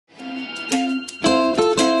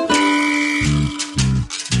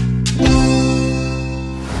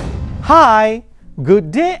Hi,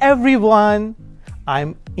 good day everyone.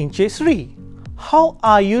 I'm Inchesri. How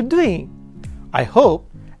are you doing? I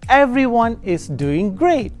hope everyone is doing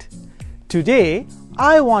great. Today,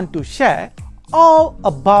 I want to share all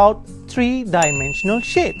about three-dimensional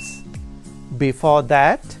shapes. Before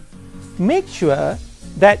that, make sure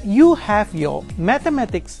that you have your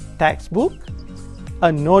mathematics textbook,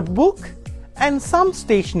 a notebook, and some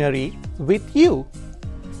stationery with you.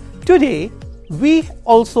 Today, we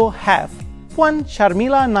also have Puan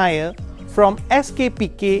Sharmila Nair from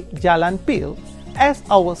SKPK Jalan Pil as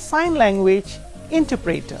our sign language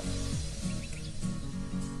interpreter.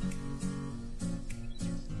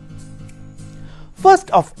 First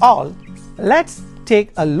of all, let's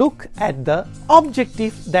take a look at the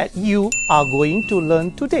objective that you are going to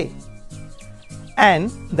learn today. And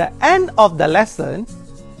the end of the lesson,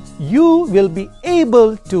 you will be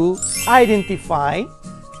able to identify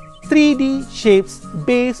 3D shapes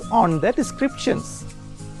based on the descriptions.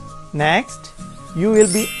 Next, you will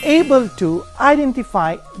be able to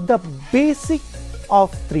identify the basic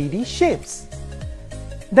of 3D shapes.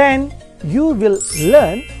 Then you will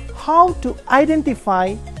learn how to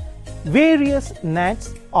identify various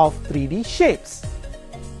nets of 3D shapes.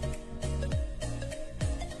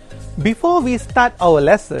 Before we start our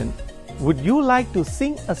lesson, would you like to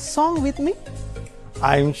sing a song with me?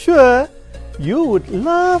 I'm sure you would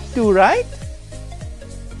love to, right?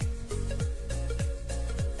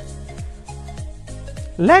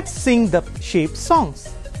 Let's sing the shape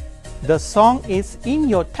songs. The song is in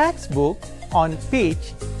your textbook on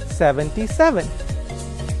page 77.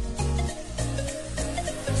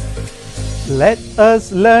 Let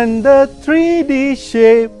us learn the 3D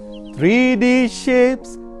shape, 3D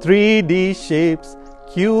shapes, 3D shapes,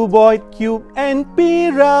 cuboid, cube and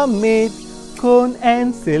pyramid, cone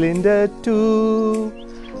and cylinder too.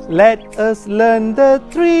 Let us learn the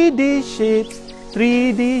 3D shapes,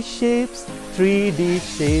 3D shapes, 3D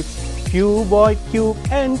shapes, cuboid, cube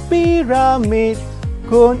and pyramid,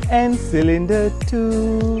 cone and cylinder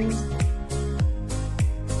too.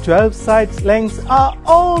 12 sides lengths are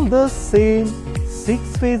all the same,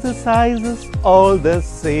 6 faces sizes all the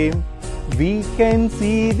same. We can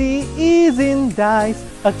see the E's in dice,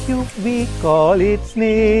 a cube we call its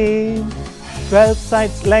name. 12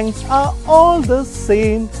 sides lengths are all the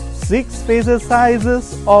same, 6 faces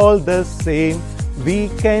sizes all the same. We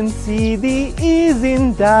can see the E's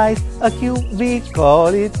in dice, a cube we call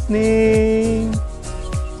its name.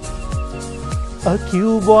 A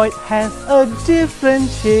cuboid has a different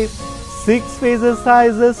shape, 6 faces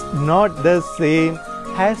sizes not the same,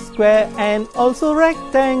 has square and also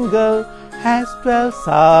rectangle, has 12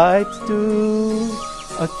 sides too.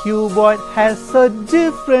 A cuboid has a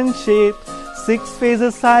different shape, 6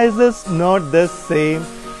 faces sizes not the same,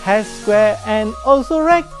 has square and also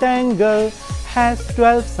rectangle, has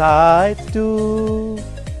 12 sides too.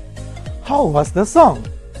 How was the song?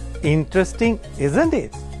 Interesting, isn't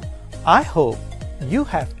it? I hope you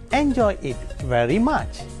have enjoyed it very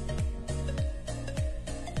much.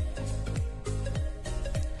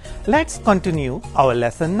 Let's continue our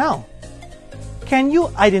lesson now. Can you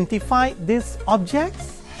identify these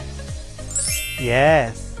objects?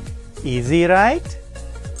 Yes, easy, right?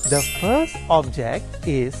 The first object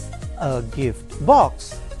is a gift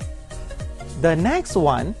box. The next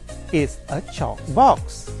one is a chalk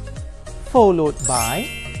box, followed by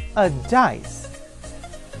a dice,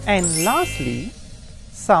 and lastly,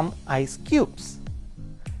 some ice cubes.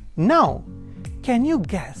 Now, can you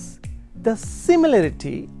guess the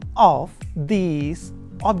similarity of these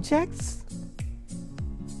objects?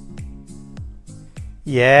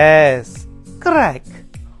 Yes, correct.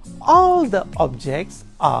 All the objects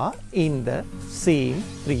are in the same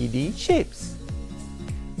 3D shapes.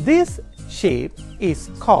 This shape is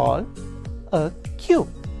called a cube.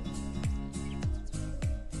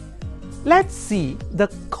 Let's see the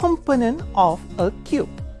component of a cube.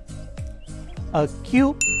 A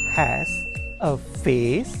cube has a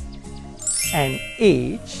face, an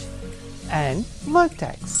edge, and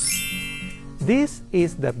vertex. This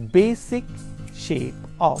is the basic shape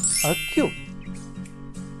of a cube.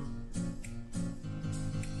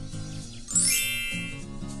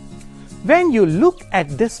 When you look at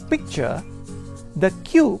this picture, the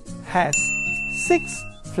cube has 6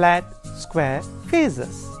 flat square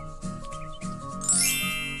faces.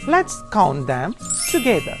 Let's count them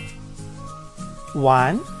together.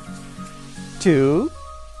 1, 2,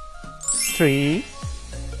 3,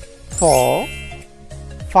 4,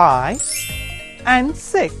 5, and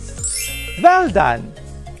 6. Well done!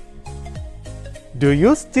 Do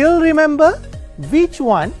you still remember which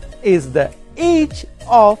one is the edge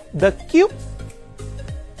of the cube?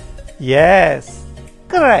 Yes,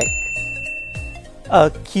 correct. A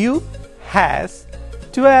cube has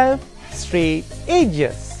 12 straight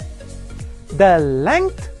edges. The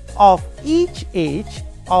length of each edge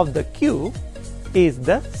of the cube is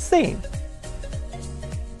the same.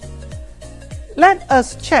 Let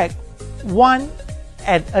us check one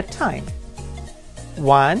at a time.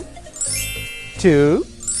 1, 2,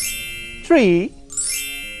 3,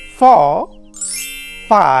 4,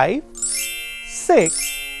 5, 6,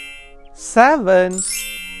 7,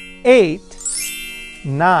 8,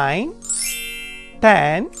 9,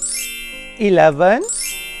 10, 11,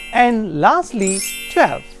 and lastly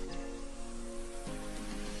 12.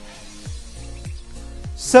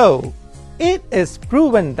 So, it is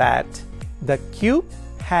proven that the cube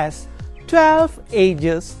has 12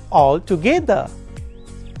 edges altogether.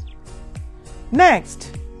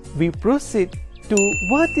 Next, we proceed to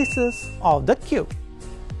vertices of the cube.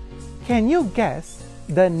 Can you guess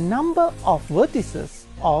the number of vertices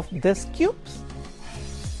of these cubes?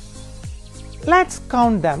 Let's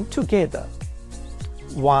count them together.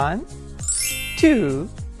 1, 2,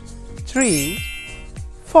 3,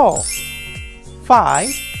 4, 5,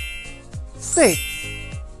 6,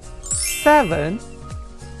 7,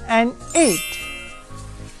 and 8.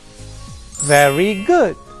 Very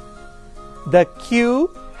good. The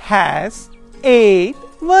cube has 8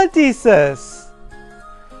 vertices.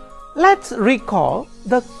 Let's recall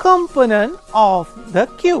the component of the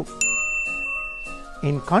cube.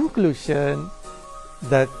 In conclusion,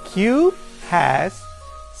 the cube has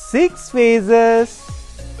 6 faces,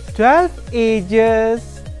 12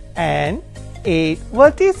 edges, and 8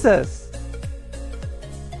 vertices.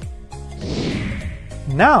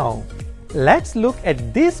 Now, let's look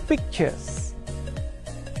at these pictures.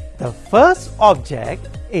 The first object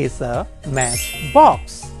is a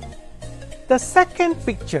matchbox. The second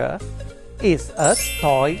picture is a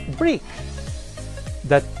toy brick.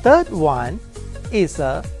 The third one is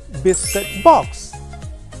a biscuit box.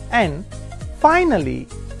 And finally,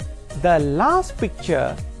 the last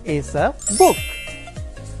picture is a book.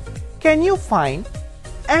 Can you find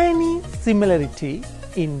any similarity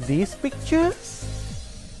in these pictures?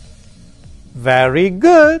 Very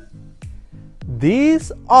good.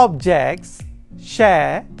 These objects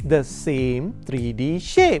share the same 3D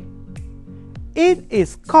shape. It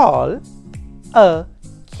is called a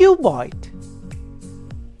cuboid.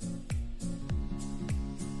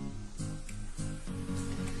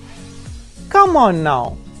 Come on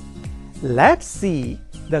now, let's see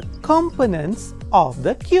the components of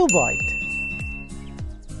the cuboid.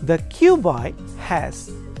 The cuboid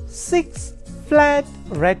has 6 flat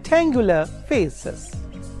rectangular faces.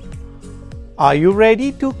 Are you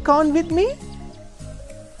ready to count with me?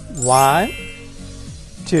 1,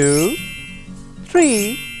 2,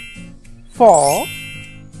 3, 4,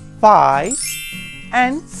 5,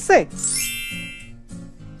 and 6.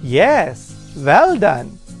 Yes, well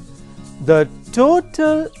done. The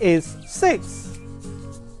total is 6.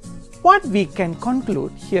 What we can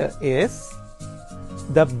conclude here is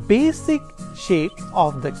the basic shape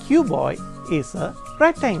of the cuboid is a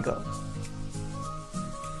rectangle.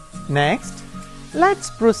 Next, let's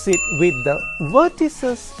proceed with the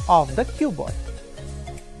vertices of the cuboid.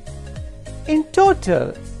 In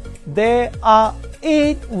total, there are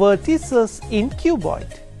 8 vertices in cuboid.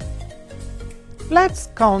 Let's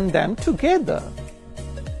count them together.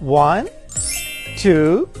 1,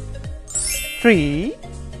 2, 3,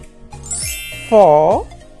 4,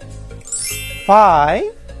 5,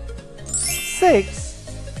 6,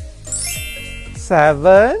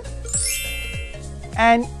 7,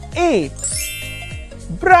 and 8.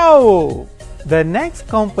 Bravo! The next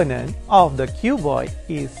component of the cuboid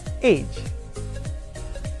is edge.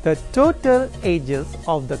 The total edges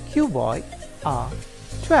of the cuboid are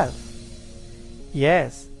 12.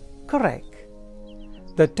 Yes, correct.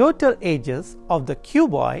 The total edges of the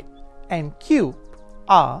cuboid and cube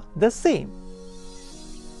are the same.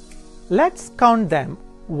 Let's count them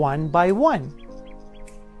one by one.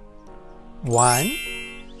 1,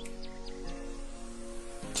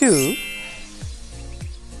 2,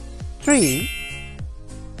 3,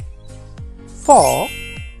 4,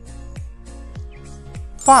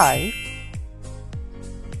 5,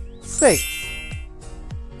 6,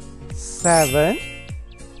 7,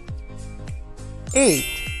 8,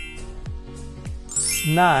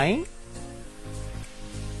 9,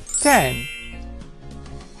 10,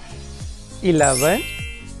 11,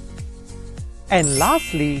 and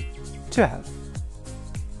lastly 12.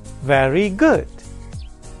 Very good.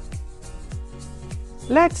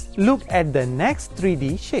 Let's look at the next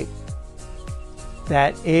 3D shape.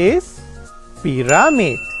 That is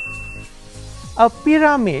pyramid. A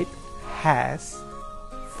pyramid has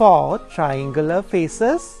 4 triangular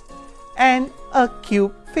faces and a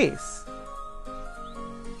cube face.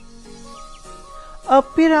 A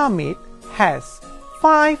pyramid has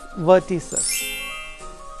 5 vertices.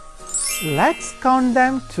 Let's count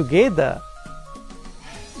them together.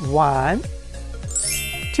 1,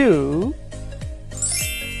 2,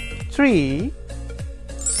 3,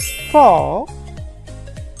 4,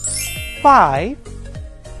 5.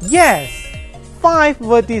 Yes, 5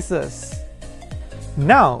 vertices.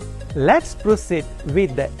 Now, let's proceed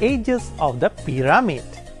with the edges of the pyramid.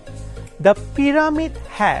 The pyramid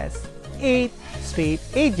has 8 straight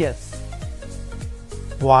edges.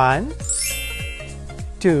 1,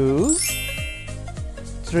 2,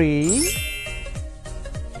 3,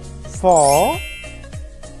 4,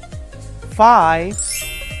 5,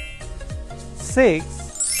 6,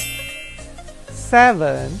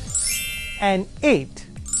 7, and 8.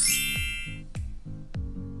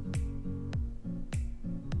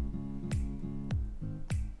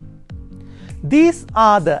 These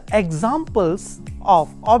are the examples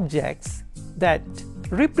of objects that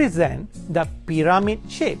represent the pyramid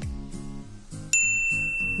shape.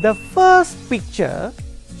 The first picture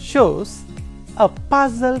shows a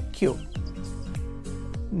puzzle cube.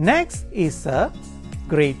 Next is a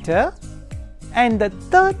grater, and the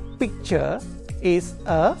third picture is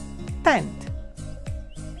a tent.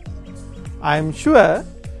 I am sure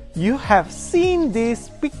you have seen these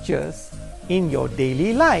pictures in your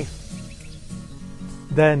daily life.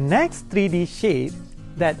 The next 3D shape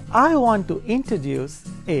that I want to introduce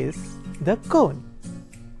is the cone.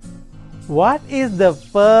 What is the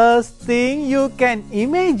first thing you can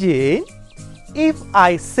imagine if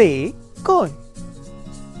I say cone?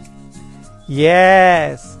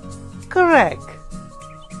 Yes, correct.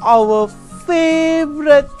 Our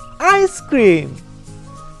favorite ice cream.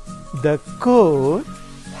 The cone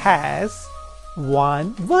has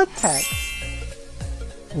 1 vertex,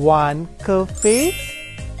 1 curved face,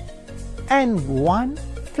 and 1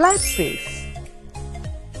 flat face.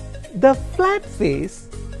 The flat face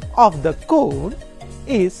of the cone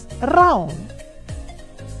is round.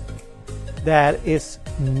 There is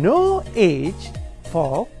no edge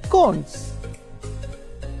for cones.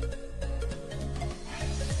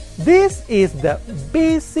 This is the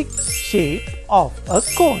basic shape of a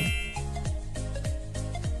cone.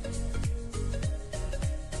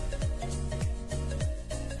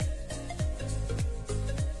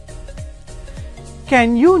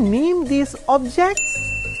 Can you name these objects?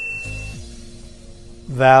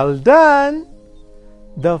 Well done!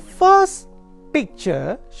 The first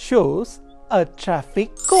picture shows a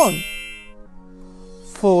traffic cone,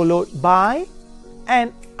 followed by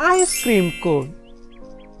an ice cream cone,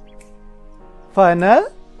 funnel,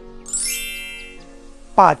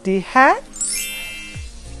 party hat,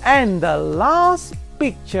 and the last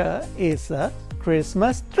picture is a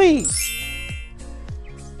Christmas tree.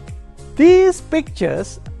 These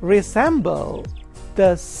pictures resemble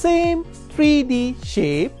the same 3D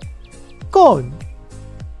shape cone.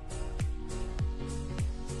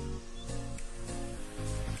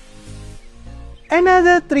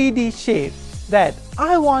 Another 3D shape that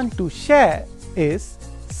I want to share is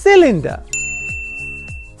cylinder.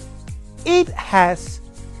 It has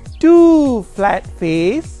 2 flat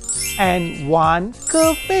faces and 1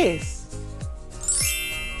 curved face.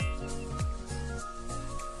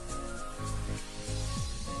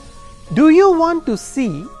 Do you want to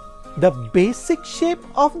see the basic shape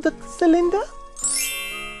of the cylinder?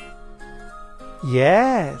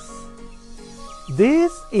 Yes,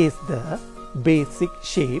 this is the basic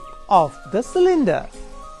shape of the cylinder.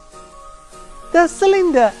 The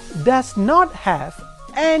cylinder does not have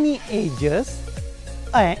any edges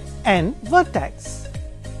and vertex.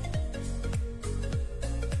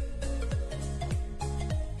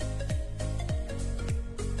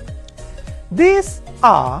 These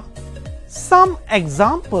are some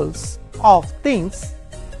examples of things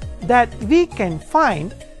that we can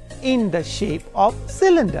find in the shape of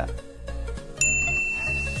cylinder.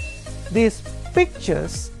 These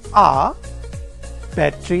pictures are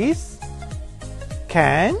batteries,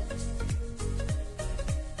 can,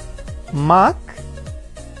 mug,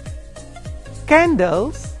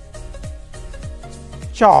 candles,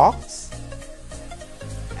 chalks,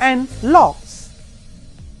 and locks.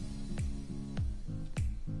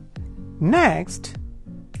 Next,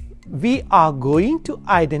 we are going to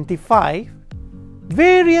identify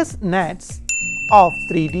various nets of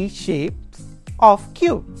 3D shapes of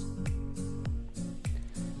cube.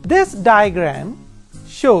 This diagram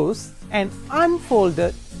shows an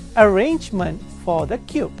unfolded arrangement for the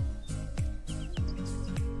cube.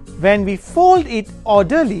 When we fold it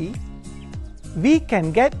orderly, we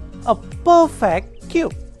can get a perfect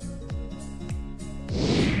cube.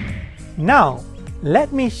 Now,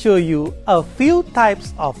 let me show you a few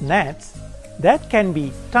types of nets that can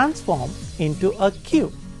be transformed into a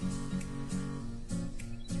cube.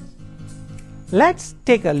 Let's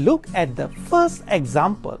take a look at the first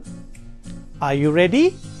example. Are you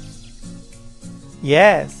ready?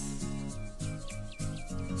 Yes.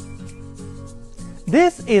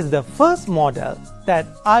 This is the first model that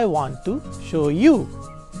I want to show you.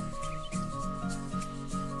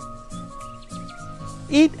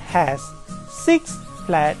 It has 6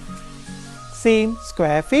 flat, same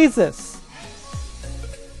square faces.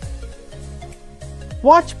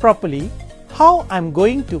 Watch properly how I'm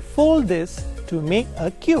going to fold this to make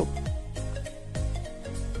a cube.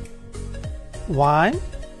 1,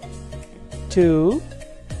 2,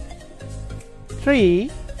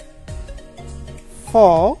 3,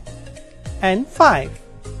 4, and 5.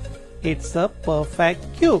 It's a perfect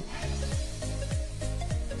cube.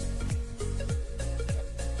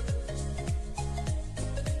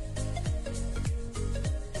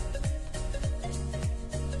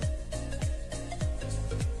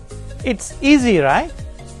 It's easy, right?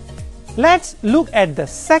 Let's look at the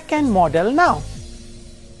second model now.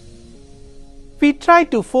 We try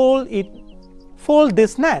to fold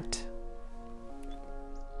this net.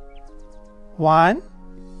 1,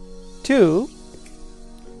 2,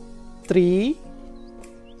 3,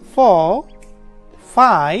 4,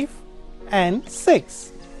 5, and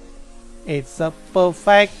 6. It's a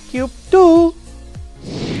perfect cube too.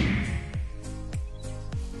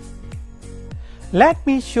 Let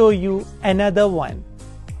me show you another one.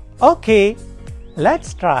 Okay,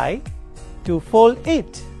 let's try to fold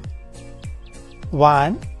it.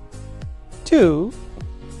 1, 2,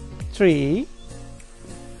 3,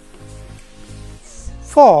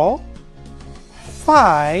 4,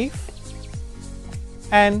 5,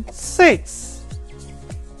 and 6.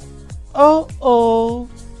 Oh,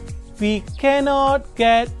 we cannot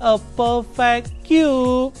get a perfect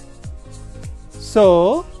cube.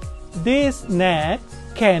 So, this net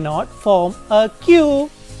cannot form a cube.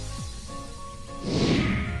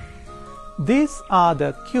 These are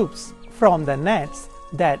the cubes from the nets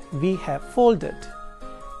that we have folded.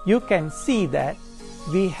 You can see that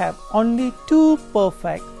we have only 2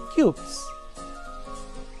 perfect cubes.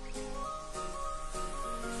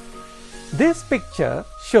 This picture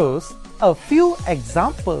shows a few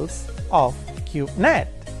examples of cube net.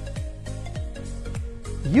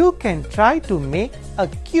 You can try to make a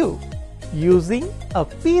cube using a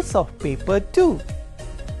piece of paper too.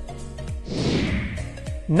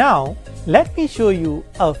 Now, let me show you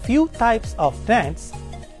a few types of nets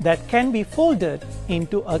that can be folded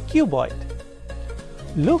into a cuboid.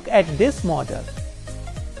 Look at this model.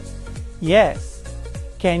 Yes,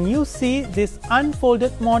 can you see this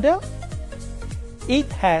unfolded model? It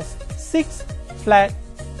has 6 flat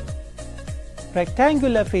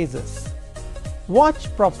rectangular faces.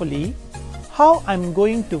 Watch properly how I'm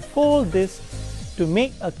going to fold this to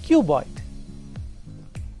make a cuboid.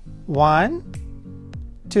 1,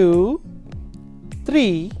 2,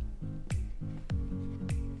 3,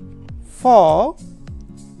 4,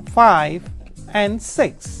 5, and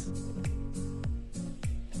 6.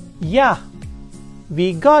 Yeah,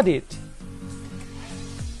 we got it.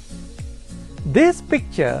 This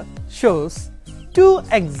picture shows 2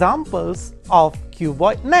 examples of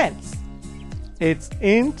cuboid nets. It's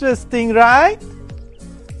interesting, right?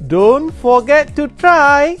 Don't forget to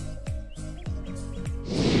try.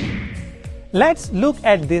 Let's look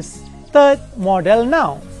at this third model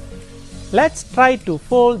now. Let's try to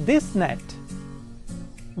fold this net.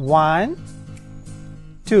 1,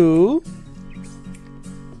 2,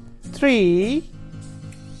 3,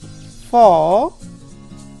 4,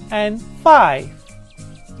 and 5.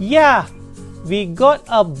 Yeah, we got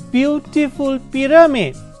a beautiful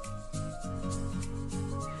pyramid.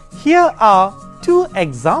 Here are 2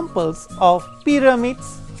 examples of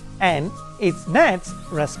pyramids and its nets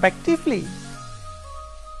respectively.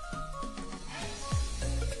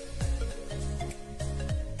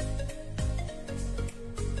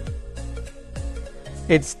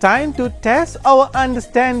 It's time to test our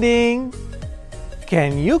understanding.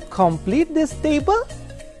 Can you complete this table?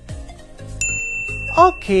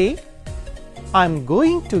 Okay, I'm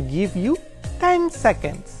going to give you 10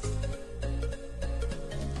 seconds.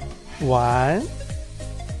 1,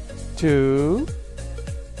 2,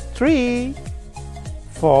 3,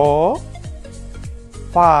 4,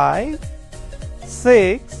 5,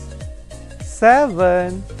 6,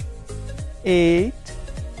 7, 8,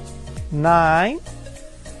 9,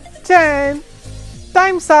 10.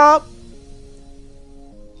 Time's up!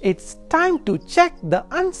 It's time to check the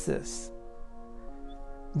answers.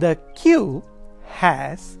 The cube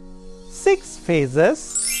has 6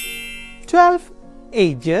 faces, 12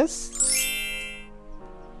 edges,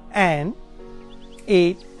 and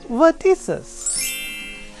 8 vertices.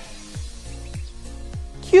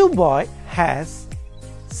 Cuboid has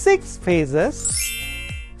 6 faces,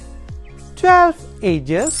 12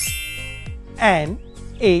 edges, and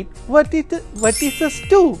 8 vertices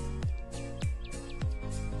too.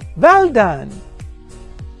 Well done!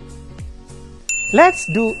 Let's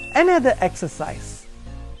do another exercise.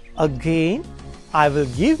 Again, I will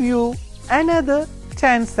give you another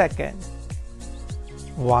 10 seconds.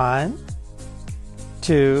 1,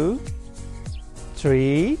 2,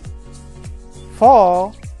 3,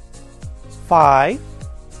 4, 5,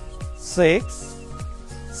 6,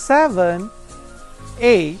 7,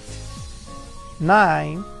 8,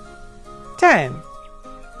 9, 10.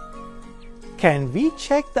 Can we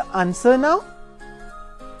check the answer now?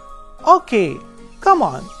 Okay, come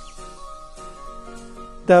on.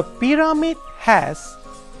 The pyramid has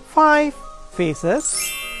 5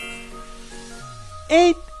 faces,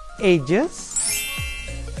 8 edges,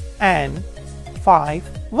 and 5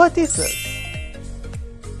 vertices.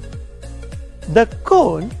 The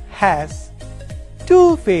cone has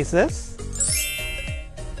 2 faces,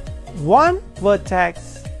 1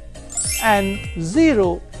 vertex, and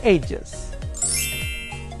 0 edges.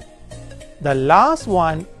 The last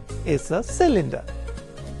one is a cylinder.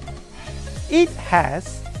 It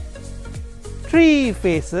has 3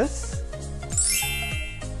 faces,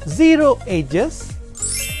 0 edges,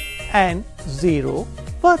 and 0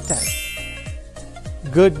 vertex.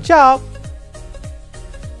 Good job!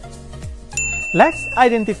 Let's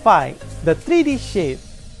identify the 3D shape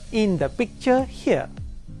in the picture here.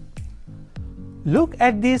 Look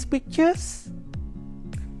at these pictures.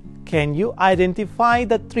 Can you identify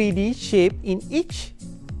the 3D shape in each?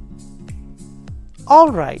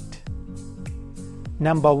 Alright.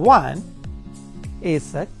 Number 1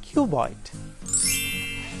 is a cuboid.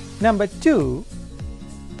 Number 2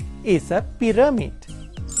 is a pyramid.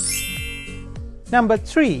 Number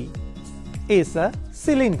 3 is a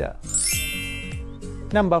cylinder.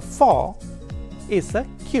 Number 4 is a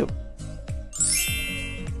cube.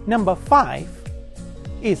 Number 5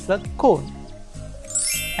 is a cone.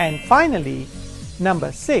 And finally,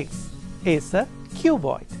 number 6 is a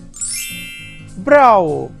cuboid.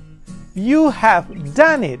 Bravo! You have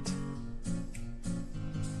done it!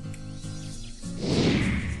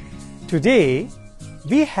 Today,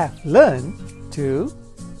 we have learned to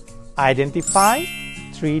identify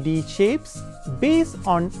 3D shapes based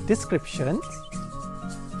on descriptions.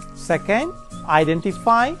 Second,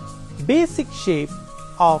 identify basic shape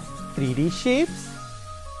of 3D shapes.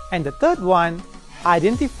 And the third one,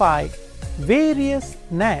 identify various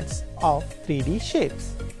nets of 3D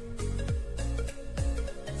shapes.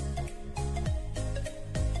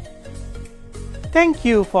 Thank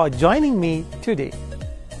you for joining me today.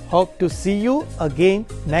 Hope to see you again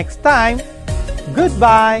next time.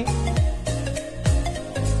 Goodbye.